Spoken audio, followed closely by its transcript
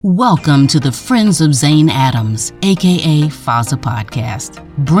Welcome to the Friends of Zane Adams, aka FOZA podcast,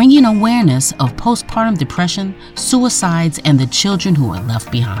 bringing awareness of postpartum depression, suicides, and the children who are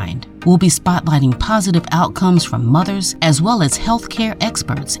left behind. We'll be spotlighting positive outcomes from mothers as well as healthcare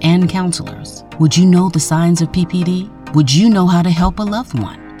experts and counselors. Would you know the signs of PPD? Would you know how to help a loved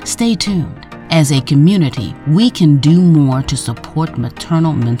one? Stay tuned. As a community, we can do more to support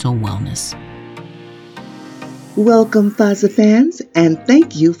maternal mental wellness. Welcome, FOZA fans, and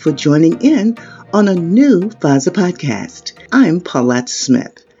thank you for joining in on a new FOZA podcast. I'm Paulette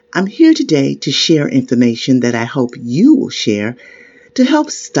Smith. I'm here today to share information that I hope you will share to help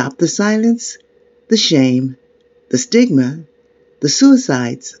stop the silence, the shame, the stigma, the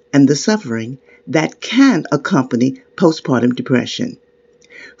suicides, and the suffering that can accompany postpartum depression.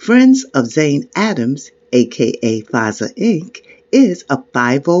 Friends of Zane Adams, aka FOZA Inc., is a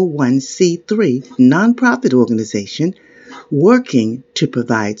 501c3 nonprofit organization working to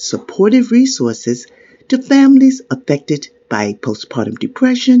provide supportive resources to families affected by postpartum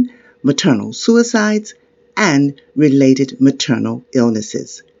depression, maternal suicides, and related maternal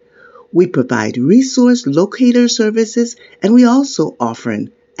illnesses. We provide resource locator services, and we also offer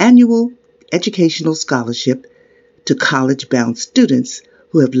an annual educational scholarship to college-bound students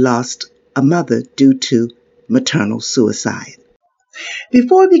who have lost a mother due to maternal suicide.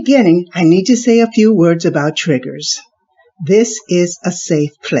 Before beginning, I need to say a few words about triggers. This is a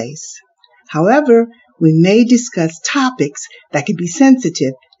safe place. However, we may discuss topics that can be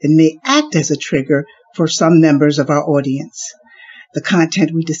sensitive and may act as a trigger for some members of our audience. The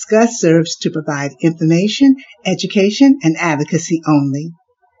content we discuss serves to provide information, education, and advocacy only.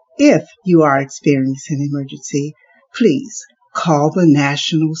 If you are experiencing an emergency, please call the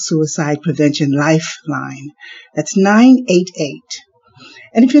National Suicide Prevention Lifeline. That's 988.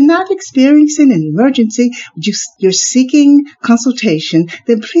 And if you're not experiencing an emergency, you're seeking consultation,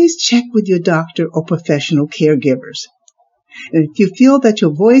 then please check with your doctor or professional caregivers. And if you feel that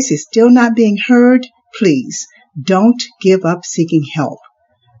your voice is still not being heard, please don't give up seeking help.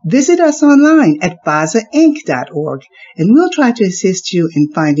 Visit us online at FOZAinc.org, and we'll try to assist you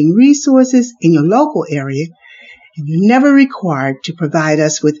in finding resources in your local area. And you're never required to provide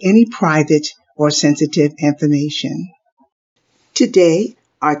us with any private or sensitive information. Today,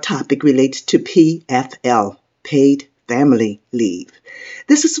 our topic relates to PFL, Paid Family Leave.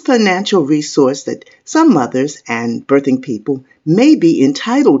 This is a financial resource that some mothers and birthing people may be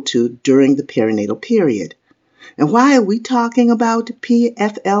entitled to during the perinatal period. And why are we talking about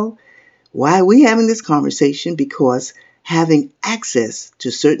PFL? Why are we having this conversation? Because having access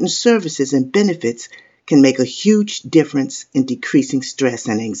to certain services and benefits can make a huge difference in decreasing stress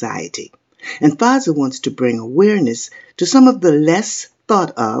and anxiety. And FOZA wants to bring awareness to some of the less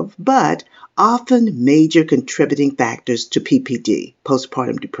thought of, but often major contributing factors to PPD,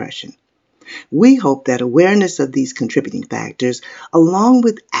 postpartum depression. We hope that awareness of these contributing factors, along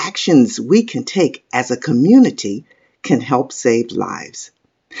with actions we can take as a community, can help save lives.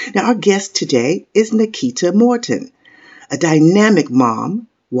 Now, our guest today is Nikita Morton, a dynamic mom,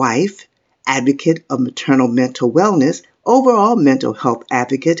 wife, advocate of maternal mental wellness, overall mental health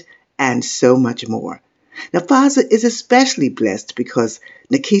advocate, and so much more. Now, FOZA is especially blessed because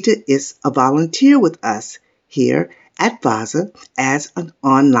Nikita is a volunteer with us here at FOZA as an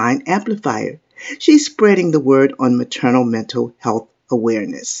online amplifier. She's spreading the word on maternal mental health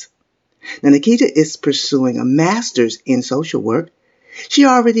awareness. Now, Nikita is pursuing a master's in social work. She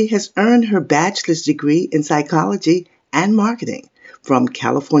already has earned her bachelor's degree in psychology and marketing from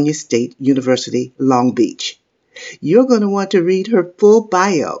California State University, Long Beach. You're going to want to read her full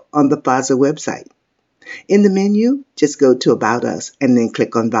bio on the FOZA website. In the menu, just go to About Us and then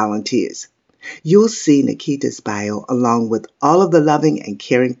click on Volunteers. You'll see Nikita's bio along with all of the loving and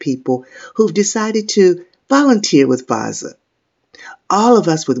caring people who've decided to volunteer with FOZA. All of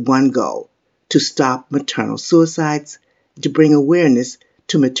us with one goal, to stop maternal suicides, to bring awareness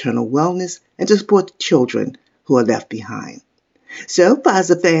to maternal wellness, and to support children who are left behind. So,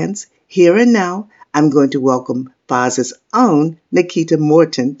 FOZA fans, here and now, I'm going to welcome FOZA's own Nikita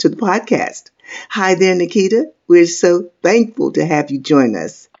Morton to the podcast. Hi there, Nikita. We're so thankful to have you join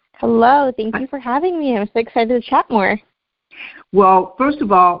us. Hello. Thank you for having me. I'm so excited to chat more. Well, first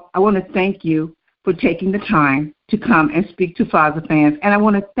of all, I want to thank you for taking the time to come and speak to FOZA fans. And I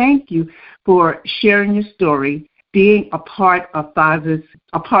want to thank you for sharing your story, being a part of FOZA's,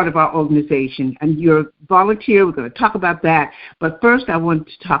 a part of our organization. And you're a volunteer. We're going to talk about that. But first, I want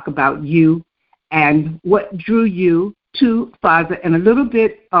to talk about you and what drew you to FOZA and a little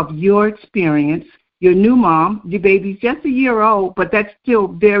bit of your experience. Your new mom, your baby's just a year old, but that's still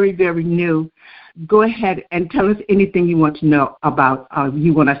very, very new. go ahead and tell us anything you want to know about,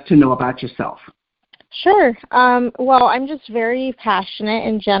 you want us to know about yourself. Sure. Well, I'm just very passionate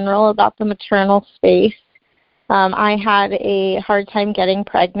in general about the maternal space. I had a hard time getting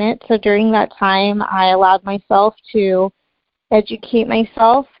pregnant, so during that time I allowed myself to educate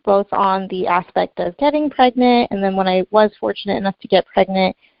myself both on the aspect of getting pregnant, and then when I was fortunate enough to get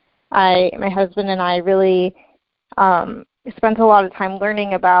pregnant, my husband and I really spent a lot of time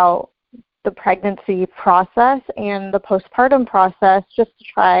learning about the pregnancy process and the postpartum process, just to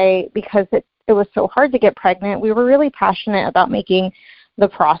try, because it was so hard to get pregnant. We were really passionate about making the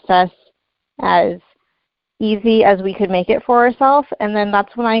process as easy as we could make it for ourselves. And then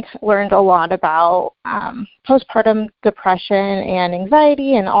that's when I learned a lot about postpartum depression and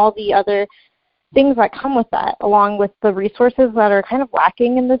anxiety and all the other things that come with that, along with the resources that are kind of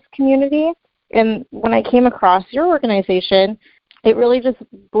lacking in this community. And when I came across your organization, it really just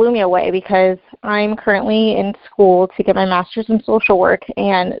blew me away, because I'm currently in school to get my master's in social work,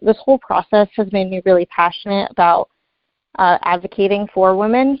 and this whole process has made me really passionate about advocating for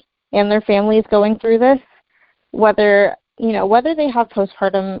women and their families going through this. Whether they have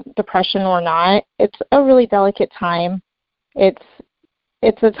postpartum depression or not, it's a really delicate time. It's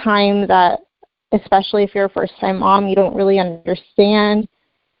a time that, especially if you're a first-time mom, you don't really understand.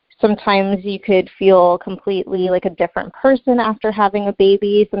 Sometimes you could feel completely like a different person after having a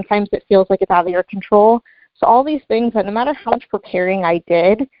baby. Sometimes it feels like it's out of your control. So all these things that no matter how much preparing I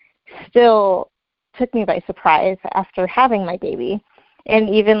did, still took me by surprise after having my baby. And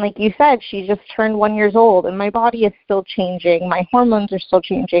even like you said, she just turned 1 year old, and my body is still changing. My hormones are still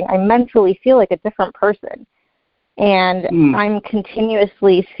changing. I mentally feel like a different person. And I'm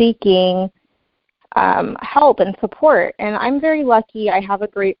continuously seeking help and support. And I'm very lucky. I have a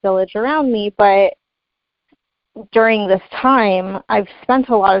great village around me, but during this time, I've spent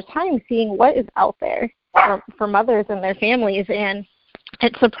a lot of time seeing what is out there for mothers and their families, and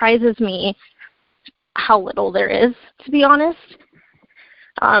it surprises me how little there is, to be honest.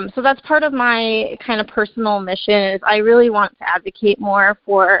 So that's part of my kind of personal mission, is I really want to advocate more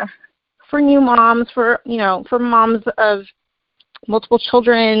for new moms, for moms of multiple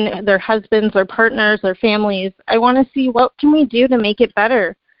children, their husbands, their partners, their families. I want to see what can we do to make it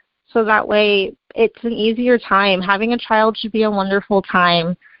better, so that way it's an easier time. Having a child should be a wonderful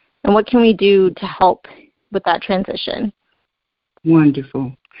time, and what can we do to help with that transition?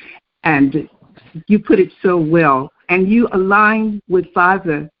 Wonderful. And you put it so well, and you align with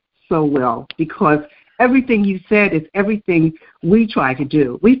FOZA so well, because everything you said is everything we try to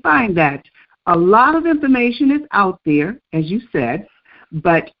do. We find that a lot of information is out there, as you said,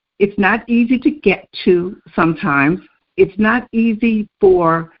 but it's not easy to get to sometimes. It's not easy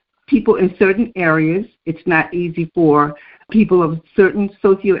for people in certain areas. It's not easy for people of certain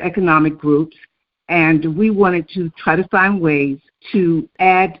socioeconomic groups, and we wanted to try to find ways to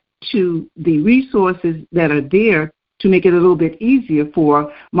add to the resources that are there to make it a little bit easier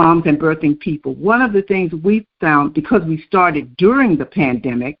for moms and birthing people. One of the things we found, because we started during the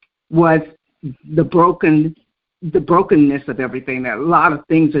pandemic, was the brokenness of everything. That a lot of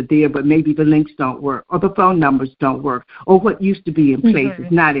things are there, but maybe the links don't work, or the phone numbers don't work, or what used to be in place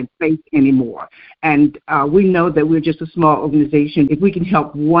is not in place anymore. And we know that we're just a small organization. If we can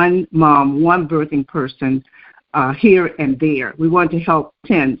help one mom, one birthing person here and there, we want to help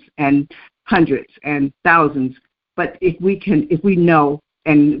tens and hundreds and thousands. But if we know,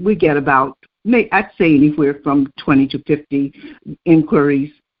 and we get about, I'd say anywhere from 20 to 50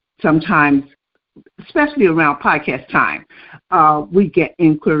 inquiries sometimes, especially around podcast time, we get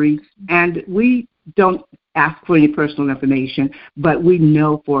inquiries, and we don't ask for any personal information, but we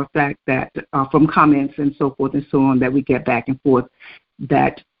know for a fact that from comments and so forth and so on that we get back and forth,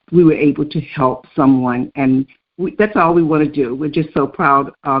 that we were able to help someone, and that's all we want to do. We're just so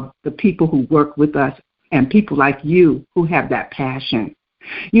proud of the people who work with us and people like you who have that passion.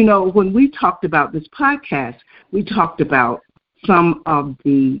 You know, when we talked about this podcast, we talked about some of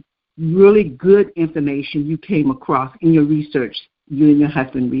the really good information you came across in your research, you and your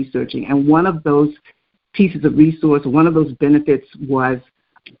husband researching. And one of those pieces of resource, one of those benefits was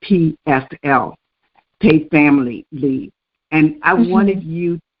PFL, Paid Family Leave. And I wanted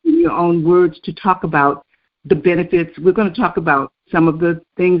you, in your own words, to talk about the benefits. We're going to talk about some of the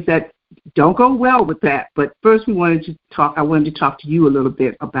things that don't go well with that. But first I wanted to talk to you a little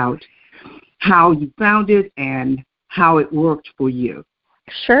bit about how you found it and how it worked for you.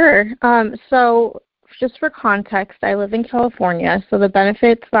 Sure. So just for context, I live in California, so the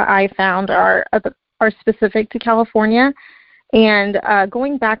benefits that I found are specific to California. And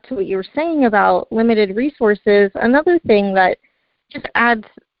going back to what you were saying about limited resources, another thing that just adds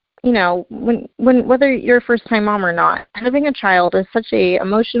when whether you're a first-time mom or not, having a child is such a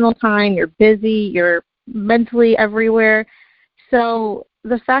emotional time. You're busy. You're mentally everywhere. So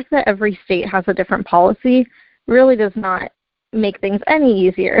the fact that every state has a different policy really does not make things any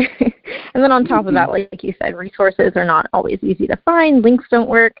easier. And then on top of that, like you said, resources are not always easy to find. Links don't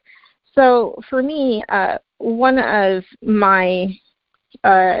work. So for me, one of my,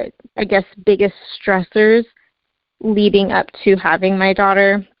 biggest stressors leading up to having my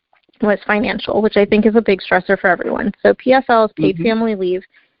daughter was financial, which I think is a big stressor for everyone. So PFL is paid family leave.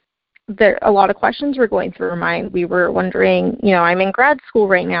 There a lot of questions were going through our mind. We were wondering, I'm in grad school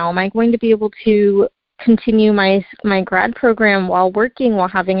right now. Am I going to be able to continue my grad program while working, while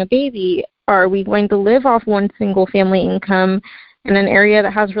having a baby? Are we going to live off one single family income in an area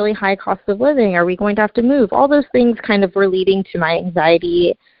that has really high cost of living? Are we going to have to move? All those things kind of were leading to my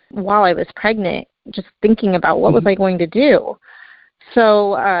anxiety while I was pregnant, just thinking about what was I going to do.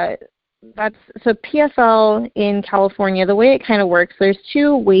 So PFL in California, the way it kind of works, there's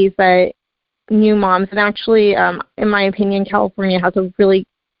two ways that new moms, and actually, in my opinion, California has a really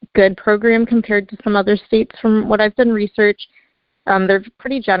good program compared to some other states. From what I've done research, they're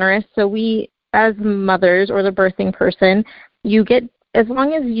pretty generous. So we, as mothers or the birthing person, you get, as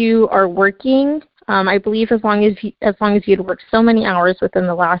long as you are working, I believe as long as you'd worked so many hours within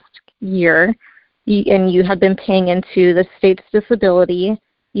the last year, and you have been paying into the state's disability,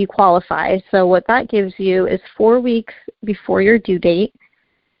 you qualify. So what that gives you is 4 weeks before your due date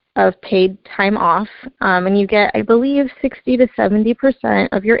of paid time off, and you get, I believe, 60 to 70%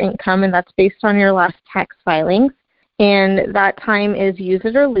 of your income, and that's based on your last tax filings. And that time is use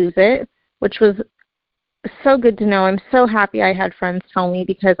it or lose it, which was so good to know. I'm so happy I had friends tell me,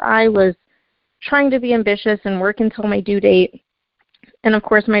 because I was trying to be ambitious and work until my due date. And, of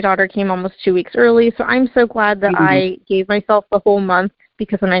course, my daughter came almost 2 weeks early, so I'm so glad that I gave myself the whole month,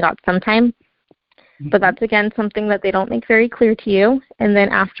 because then I got some time. But that's, again, something that they don't make very clear to you. And then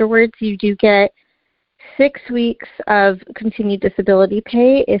afterwards, you do get 6 weeks of continued disability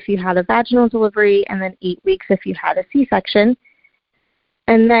pay if you had a vaginal delivery, and then 8 weeks if you had a C-section.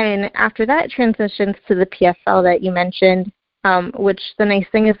 And then after that transitions to the PFL that you mentioned, which the nice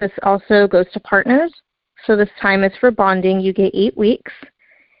thing is this also goes to partners. So this time is for bonding. You get 8 weeks.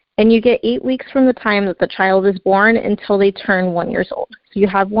 And you get 8 weeks from the time that the child is born until they turn 1 year old. So you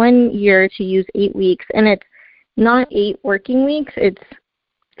have 1 year to use 8 weeks. And it's not 8 working weeks. It's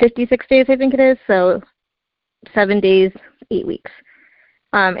 56 days, I think it is. So 7 days, 8 weeks.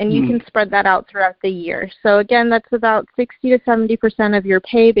 And you can spread that out throughout the year. So, again, that's about 60 to 70% of your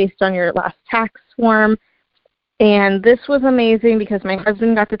pay based on your last tax form. And this was amazing because my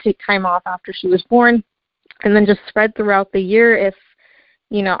husband got to take time off after she was born, and then just spread throughout the year. If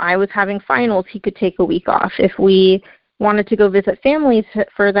I was having finals, he could take a week off. If we wanted to go visit families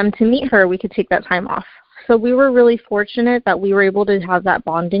for them to meet her, we could take that time off. So we were really fortunate that we were able to have that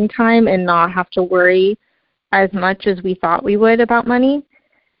bonding time and not have to worry as much as we thought we would about money.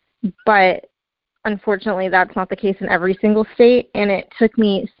 But unfortunately, that's not the case in every single state, and it took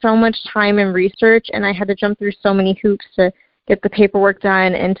me so much time and research, and I had to jump through so many hoops to get the paperwork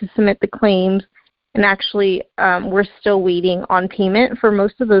done and to submit the claims. And actually, we're still waiting on payment for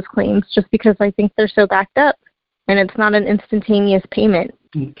most of those claims just because I think they're so backed up, and it's not an instantaneous payment.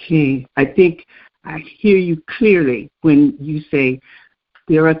 Okay. I think I hear you clearly when you say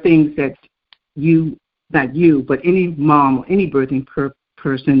there are things that not you, but any mom or any birthing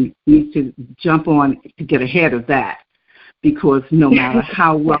person needs to jump on to get ahead of that, because no matter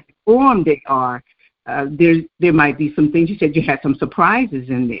how well informed they are, there might be some things. You said you had some surprises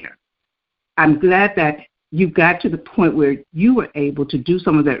in there. I'm glad that you got to the point where you were able to do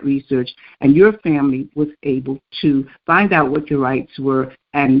some of that research and your family was able to find out what your rights were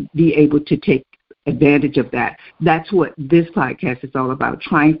and be able to take advantage of that. That's what this podcast is all about,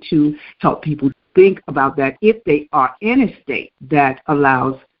 trying to help people think about that if they are in a state that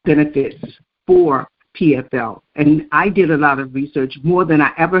allows benefits for PFL. And I did a lot of research, more than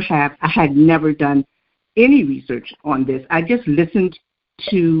I ever have. I had never done any research on this. I just listened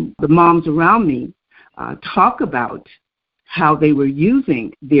to the moms around me talk about how they were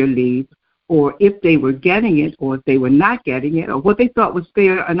using their leave, or if they were getting it, or if they were not getting it, or what they thought was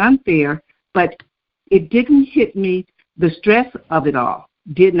fair and unfair. But it didn't hit me, the stress of it all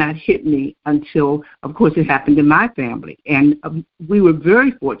did not hit me until, of course, it happened in my family. And we were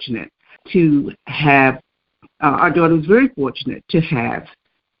very fortunate to have, our daughter was very fortunate to have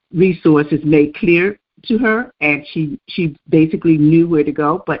resources made clear to her, and she basically knew where to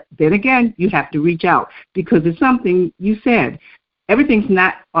go. But then again, you have to reach out, because it's something you said. Everything's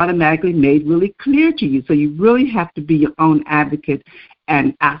not automatically made really clear to you, so you really have to be your own advocate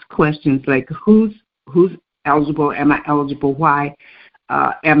and ask questions like who's eligible? Am I eligible? Why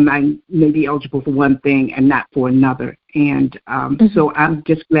am I maybe eligible for one thing and not for another? And so I'm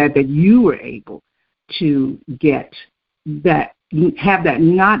just glad that you were able to get that, have that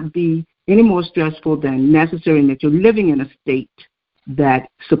not be any more stressful than necessary, and that you're living in a state that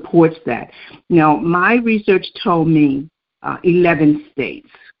supports that. Now, my research told me 11 states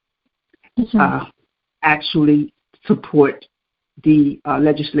actually support the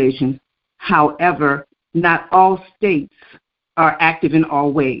legislation. However, not all states are active in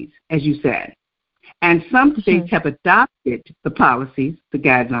all ways, as you said. And some states have adopted the policies, the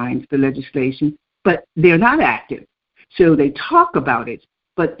guidelines, the legislation, but they're not active. So they talk about it,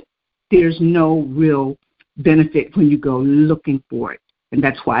 but there's no real benefit when you go looking for it. And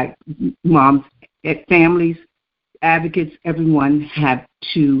that's why moms, families, advocates, everyone have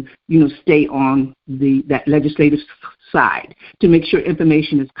to, stay on that legislative side to make sure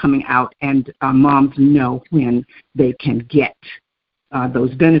information is coming out and moms know when they can get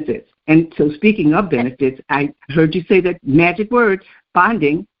those benefits. And so speaking of benefits, I heard you say that magic word,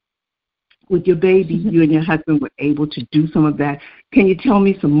 bonding with your baby. You and your husband were able to do some of that. Can you tell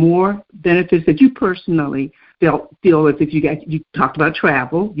me some more benefits that you personally feel as if you talked about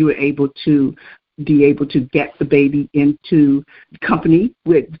travel, you were able to be able to get the baby into company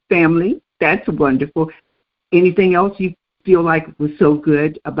with family? That's wonderful. Anything else you feel like was so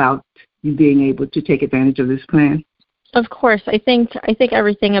good about you being able to take advantage of this plan? Of course. I think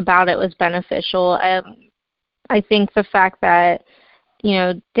everything about it was beneficial. I think the fact that,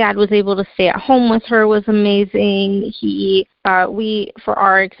 Dad was able to stay at home with her was amazing. For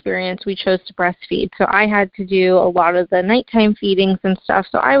our experience, we chose to breastfeed. So I had to do a lot of the nighttime feedings and stuff.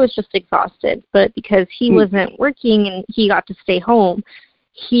 So I was just exhausted. But because he wasn't working and he got to stay home,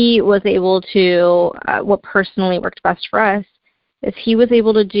 he was able to, what personally worked best for us, is he was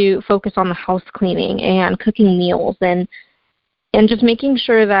able to focus on the house cleaning and cooking meals and just making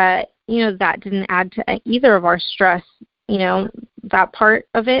sure that, that didn't add to either of our stress. That part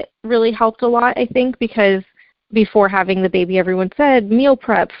of it really helped a lot, I think, because before having the baby, everyone said meal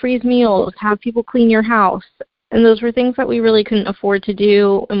prep, freeze meals, have people clean your house. And those were things that we really couldn't afford to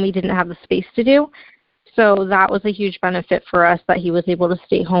do and we didn't have the space to do. So that was a huge benefit for us that he was able to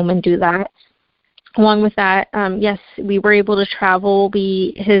stay home and do that. Along with that, yes, we were able to travel.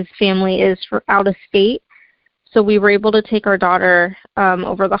 His family is out of state. So we were able to take our daughter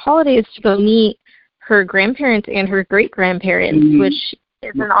over the holidays to go meet her grandparents and her great-grandparents, which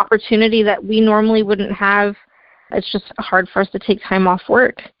is an opportunity that we normally wouldn't have. It's just hard for us to take time off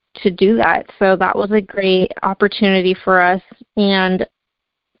work to do that. So that was a great opportunity for us. And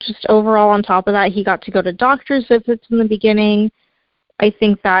just overall on top of that, he got to go to doctor's visits in the beginning. I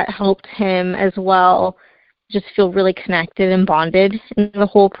think that helped him as well just feel really connected and bonded in the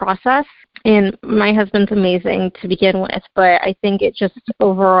whole process. And my husband's amazing to begin with, but I think it just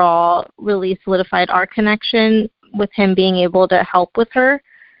overall really solidified our connection with him being able to help with her.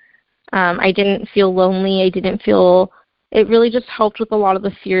 I didn't feel lonely. It really just helped with a lot of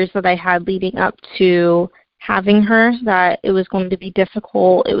the fears that I had leading up to having her, that it was going to be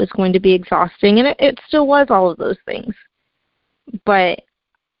difficult, it was going to be exhausting, and it still was all of those things. But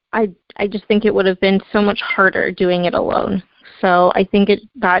I just think it would have been so much harder doing it alone. So I think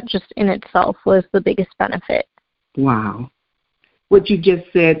that just in itself was the biggest benefit. Wow. What you just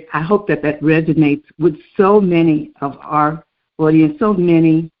said, I hope that resonates with so many of our audience, so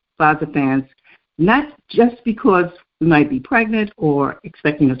many FOZA fans, not just because we might be pregnant or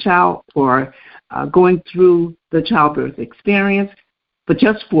expecting a child or going through the childbirth experience, but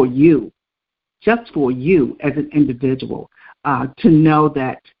just for you as an individual, to know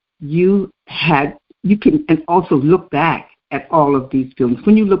that you can, and also look back at all of these feelings.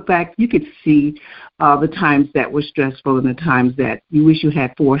 When you look back, you could see the times that were stressful and the times that you wish you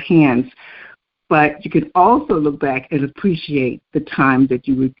had four hands. But you could also look back and appreciate the time that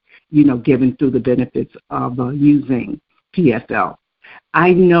you were, given through the benefits of using PFL.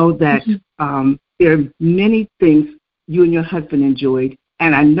 I know that there are many things you and your husband enjoyed,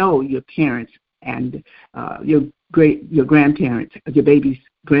 and I know your parents and your grandparents, your baby's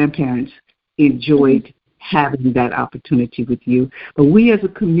grandparents enjoyed having that opportunity with you. But we as a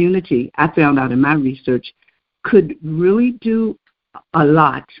community, I found out in my research, could really do a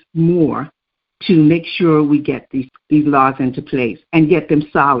lot more to make sure we get these laws into place and get them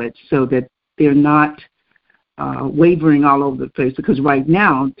solid so that they're not wavering all over the place. Because right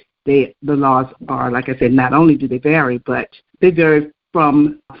now, the laws are, like I said, not only do they vary, but they vary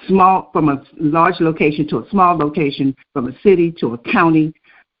from a large location to a small location, from a city to a county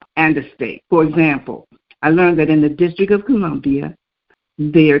and a state. For example, I learned that in the District of Columbia,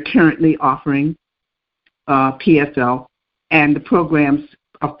 they are currently offering PFL, and the programs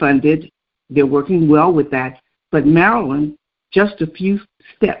are funded. They're working well with that. But Maryland, just a few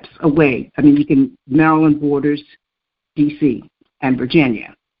steps away. I mean, Maryland borders D.C. and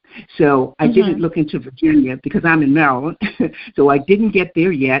Virginia. So I didn't look into Virginia because I'm in Maryland, so I didn't get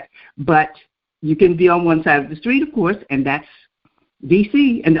there yet. But you can be on one side of the street, of course, and that's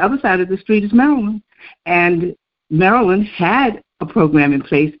D.C., and the other side of the street is Maryland. And Maryland had a program in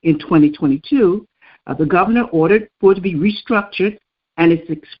place in 2022. The governor ordered for it to be restructured, and it's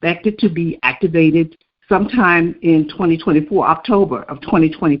expected to be activated sometime in 2024, October of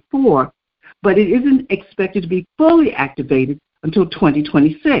 2024, but it isn't expected to be fully activated until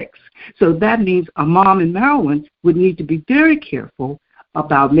 2026. So that means a mom in Maryland would need to be very careful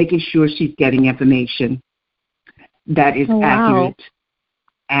about making sure she's getting information that is accurate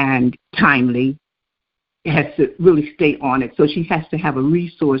and timely. It has to really stay on it. So she has to have a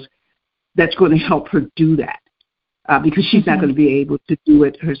resource that's going to help her do that because she's not going to be able to do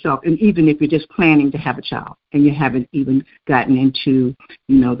it herself. And even if you're just planning to have a child and you haven't even gotten into,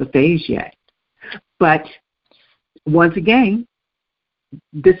 the phase yet. But once again,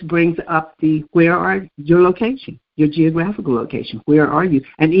 this brings up where are your location, your geographical location? Where are you?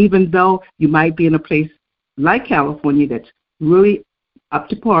 And even though you might be in a place like California that's really up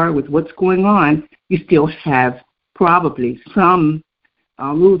to par with what's going on, you still have probably some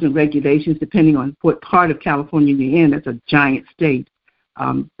rules and regulations depending on what part of California you're in. That's a giant state.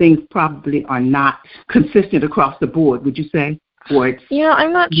 Things probably are not consistent across the board, would you say? Or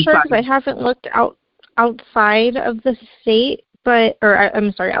I'm not sure because I haven't looked outside of the state,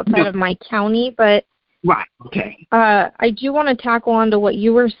 outside of my county, but right, okay. I do want to tackle on to what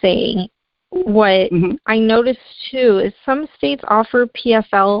you were saying. What I noticed too is some states offer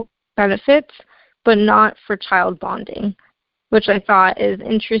PFL benefits, but not for child bonding, which I thought is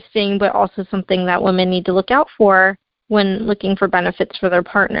interesting, but also something that women need to look out for when looking for benefits for their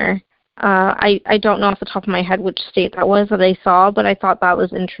partner. I don't know off the top of my head which state that was that I saw, but I thought that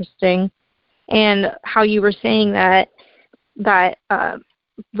was interesting. And how you were saying that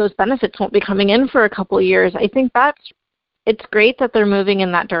those benefits won't be coming in for a couple of years. I think it's great that they're moving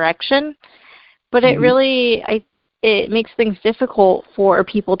in that direction, but it really it makes things difficult for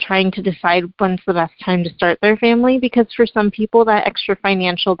people trying to decide when's the best time to start their family, because for some people that extra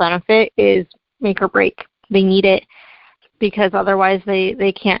financial benefit is make or break. They need it because otherwise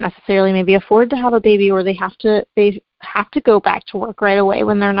they can't necessarily maybe afford to have a baby, or they have to go back to work right away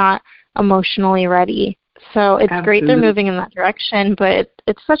when they're not emotionally ready. So it's great they're moving in that direction, but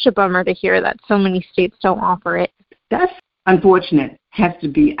it's such a bummer to hear that so many states don't offer it. That's unfortunate.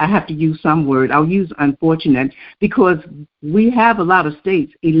 I have to use some word. I'll use unfortunate because we have a lot of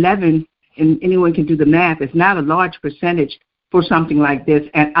states, 11, and anyone can do the math. It's not a large percentage for something like this.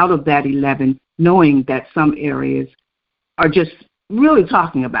 And out of that 11, knowing that some areas are just really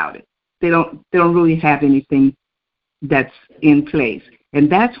talking about it. They don't really have anything that's in place.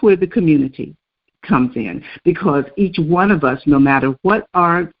 And that's where the community comes in, because each one of us, no matter what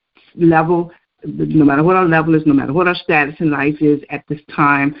our level is, no matter what our status in life is at this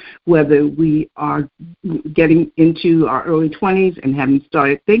time, whether we are getting into our early 20s and haven't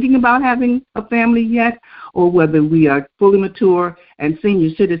started thinking about having a family yet, or whether we are fully mature and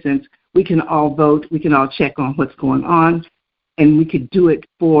senior citizens, we can all vote, we can all check on what's going on, and we could do it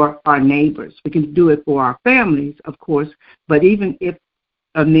for our neighbors. We can do it for our families, of course, but even if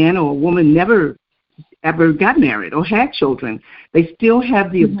a man or a woman never ever got married or had children, they still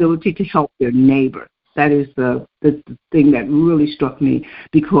have the ability to help their neighbor. That is the thing that really struck me,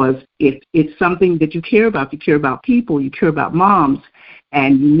 because if it's something that you care about people, you care about moms,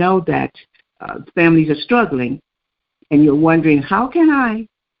 and you know that families are struggling, and you're wondering, how can I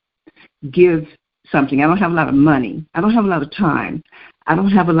give something? I don't have a lot of money. I don't have a lot of time. I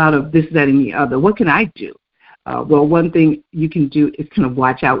don't have a lot of this, that, and the other. What can I do? Well, one thing you can do is kind of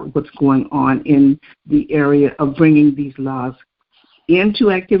watch out what's going on in the area of bringing these laws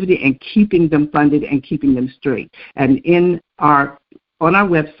into activity and keeping them funded and keeping them straight. And on our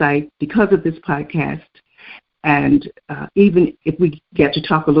website, because of this podcast, and even if we get to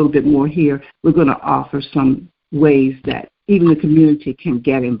talk a little bit more here, we're going to offer some ways that even the community can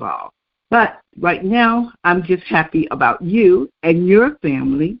get involved. But right now, I'm just happy about you and your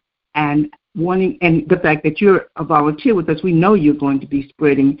family and the fact that you're a volunteer with us. We know you're going to be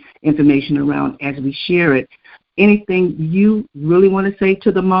spreading information around as we share it. Anything you really want to say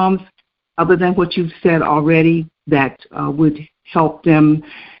to the moms, other than what you've said already, that would help them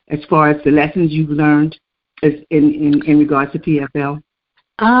as far as the lessons you've learned in regards to PFL?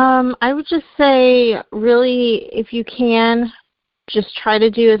 I would just say, really, if you can, just try to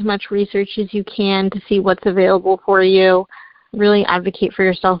do as much research as you can to see what's available for you. Really advocate for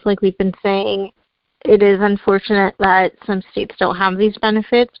yourself, like we've been saying. It is unfortunate that some states don't have these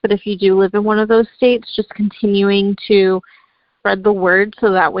benefits, but if you do live in one of those states, just continuing to spread the word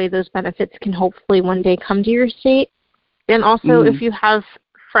so that way those benefits can hopefully one day come to your state. And also if you have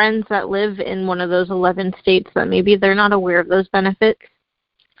friends that live in one of those 11 states that maybe they're not aware of those benefits,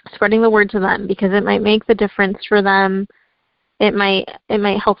 spreading the word to them, because it might make the difference for them. It might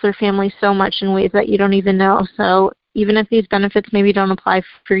help their family so much in ways that you don't even know. So even if these benefits maybe don't apply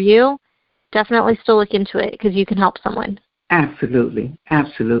for you, definitely still look into it because you can help someone. Absolutely.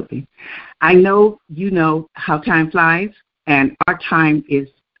 Absolutely. I know you know how time flies, and our time is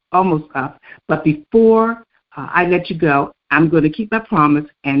almost up. But before I let you go, I'm going to keep my promise,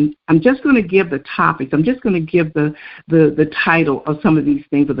 and I'm just going to give the topics. I'm just going to give the title of some of these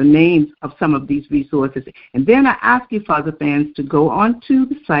things or the names of some of these resources. And then I ask you, FOZA fans, to go onto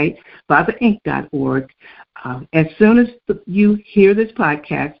the site, FOZAinc.org. As soon as you hear this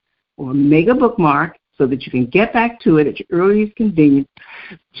podcast, or make a bookmark so that you can get back to it at your earliest convenience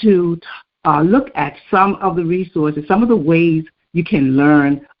to look at some of the resources, some of the ways you can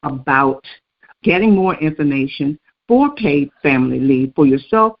learn about getting more information for paid family leave for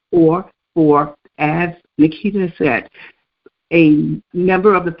yourself or for, as Nikita said, a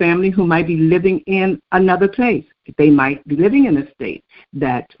member of the family who might be living in another place. They might be living in a state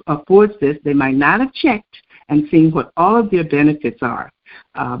that affords this. They might not have checked and seen what all of their benefits are.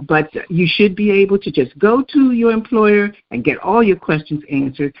 But you should be able to just go to your employer and get all your questions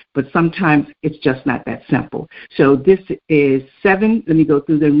answered, but sometimes it's just not that simple. So this is 7. Let me go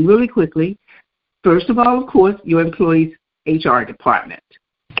through them really quickly. First of all, of course, your employee's HR department.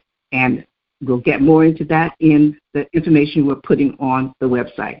 And we'll get more into that in the information we're putting on the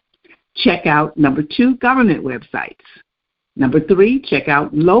website. Check out, number 2, government websites. Number 3, check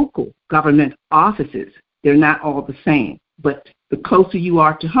out local government offices. They're not all the same, but the closer you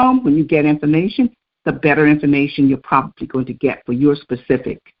are to home when you get information, the better information you're probably going to get for your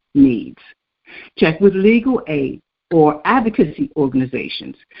specific needs. Check with legal aid or advocacy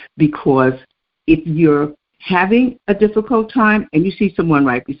organizations, because if you're having a difficult time and you see someone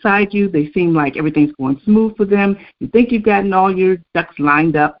right beside you, they seem like everything's going smooth for them, you think you've gotten all your ducks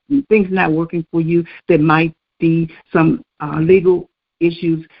lined up and things not working for you, there might be some legal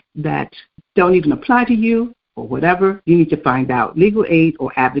issues that don't even apply to you or whatever, you need to find out legal aid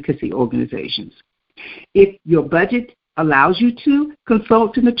or advocacy organizations. If your budget allows you to,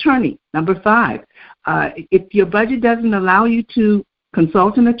 consult an attorney. Number 5, if your budget doesn't allow you to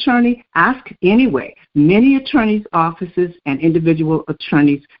consult an attorney, ask anyway. Many attorneys' offices and individual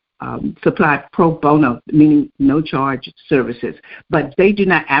attorneys supply pro bono, meaning no charge services, but they do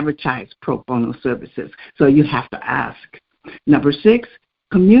not advertise pro bono services, so you have to ask. Number 6,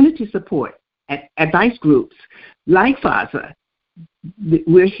 community support, advice groups like FOZA.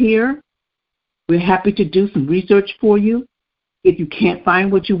 We're here. We're happy to do some research for you if you can't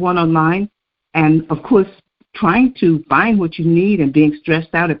find what you want online, and of course, trying to find what you need and being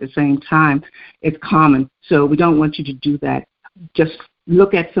stressed out at the same time is common, so we don't want you to do that. Just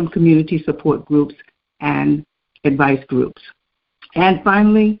look at some community support groups and advice groups. And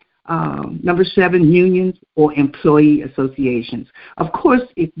finally, number 7, unions or employee associations. Of course,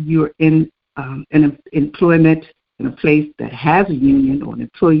 if you're in an employment in a place that has a union or an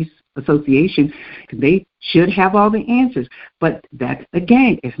employee association, they should have all the answers. But that,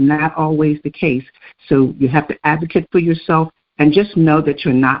 again, is not always the case. So you have to advocate for yourself and just know that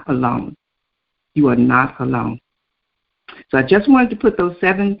you're not alone. You are not alone. So I just wanted to put those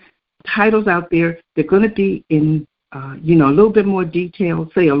 7 titles out there. They're going to be in, a little bit more detail,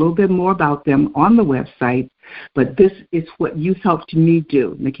 say a little bit more about them on the website. But this is what you helped me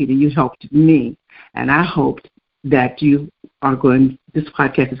do, Nikita. You helped me. And I hoped that this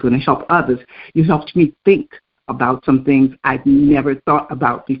podcast is going to help others. You helped me think about some things I'd never thought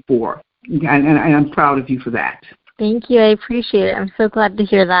about before. And I'm proud of you for that. Thank you. I appreciate it. I'm so glad to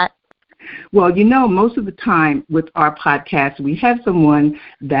hear that. Well, most of the time with our podcast, we have someone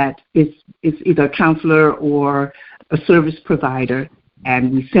that is either a counselor or a service provider,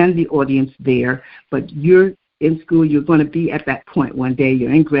 and we send the audience there. But you're in school, you're going to be at that point one day.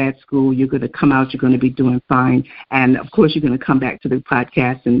 You're in grad school. You're going to come out. You're going to be doing fine. And, of course, you're going to come back to the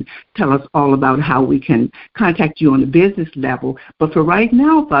podcast and tell us all about how we can contact you on the business level. But for right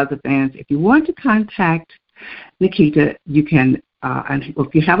now, FOZA fans, if you want to contact Nikita, you can, and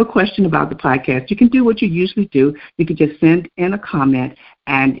if you have a question about the podcast, you can do what you usually do. You can just send in a comment,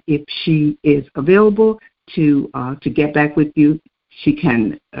 and if she is available to get back with you, she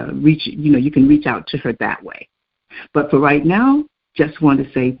can you can reach out to her that way. But for right now, just want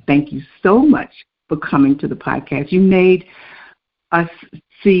to say thank you so much for coming to the podcast. You made us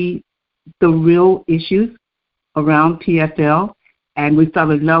see the real issues around PFL, and we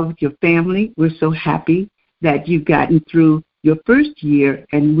fell in love with your family. We're so happy that you've gotten through your first year,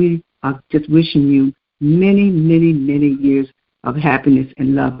 and we are just wishing you many, many, many years of happiness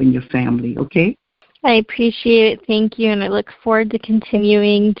and love in your family, okay? I appreciate it. Thank you, and I look forward to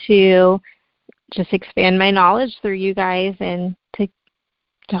continuing to just expand my knowledge through you guys and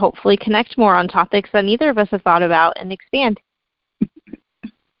to hopefully connect more on topics that neither of us have thought about and expand.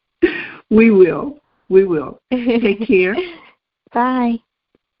 We will. Take care. Bye.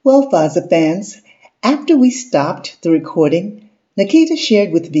 Well, FOZA fans, after we stopped the recording, Nikita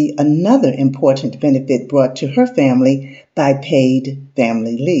shared with me another important benefit brought to her family by paid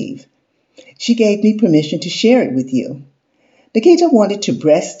family leave. She gave me permission to share it with you. Nikita wanted to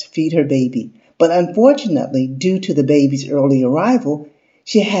breastfeed her baby, but unfortunately, due to the baby's early arrival,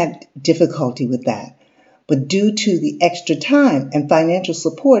 she had difficulty with that. But due to the extra time and financial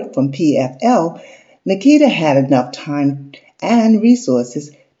support from PFL, Nikita had enough time and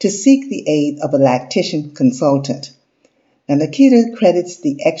resources to seek the aid of a lactation consultant. Now, Nikita credits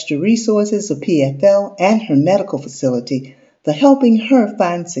the extra resources of PFL and her medical facility for helping her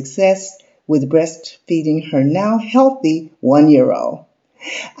find success with breastfeeding her now healthy 1-year-old.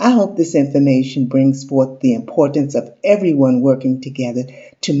 I hope this information brings forth the importance of everyone working together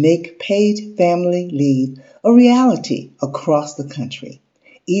to make paid family leave a reality across the country,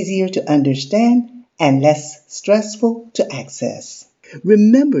 easier to understand and less stressful to access.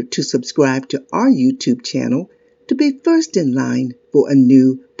 Remember to subscribe to our YouTube channel to be first in line for a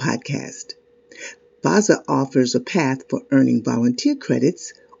new podcast. FOZA offers a path for earning volunteer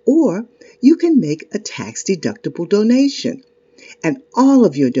credits, or you can make a tax-deductible donation. And all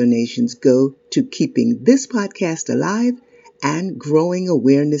of your donations go to keeping this podcast alive and growing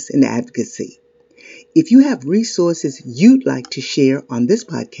awareness and advocacy. If you have resources you'd like to share on this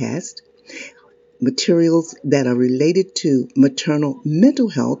podcast, materials that are related to maternal mental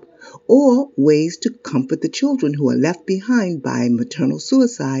health, or ways to comfort the children who are left behind by maternal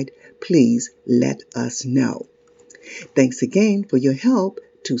suicide, please let us know. Thanks again for your help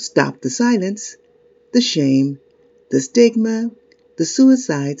to stop the silence, the shame, the stigma, the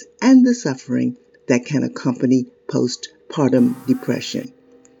suicides, and the suffering that can accompany postpartum depression.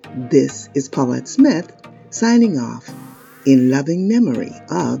 This is Paulette Smith signing off in loving memory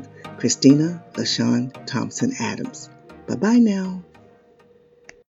of Christina LaShawn Thompson Adams. Bye-bye now.